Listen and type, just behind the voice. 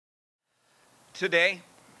Today,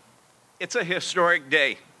 it's a historic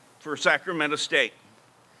day for Sacramento State,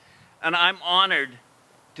 and I'm honored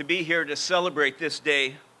to be here to celebrate this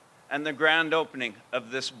day and the grand opening of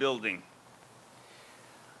this building.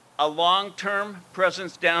 A long-term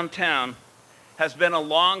presence downtown has been a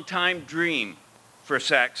long-time dream for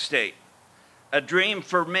Sac State, a dream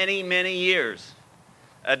for many, many years,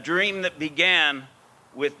 a dream that began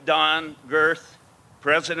with Don Girth,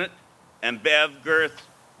 President, and Bev Girth,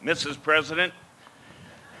 Mrs. President.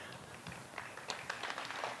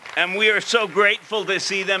 And we are so grateful to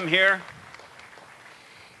see them here.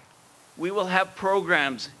 We will have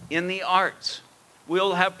programs in the arts.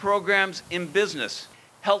 We'll have programs in business.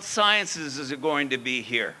 Health sciences is going to be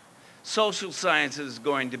here. Social sciences is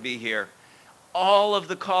going to be here. All of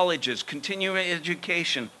the colleges, continuing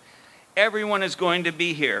education, everyone is going to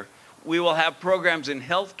be here. We will have programs in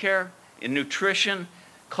healthcare, in nutrition,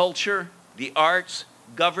 culture, the arts,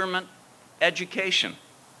 government, education.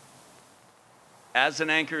 As an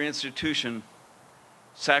anchor institution,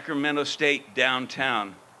 Sacramento State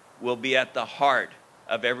Downtown will be at the heart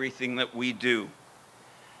of everything that we do.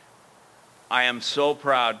 I am so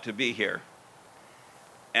proud to be here.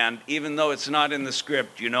 And even though it's not in the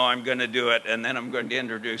script, you know I'm going to do it, and then I'm going to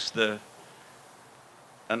introduce and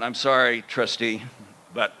I'm sorry, trustee,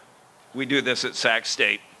 but we do this at Sac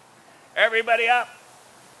State. Everybody up.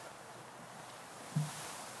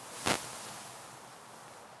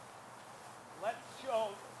 Let's show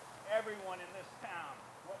everyone in this town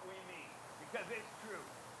what we mean, because it's true.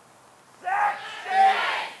 Sac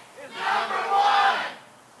State is #1.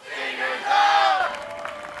 Singers out.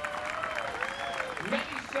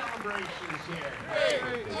 Many celebrations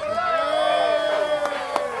here.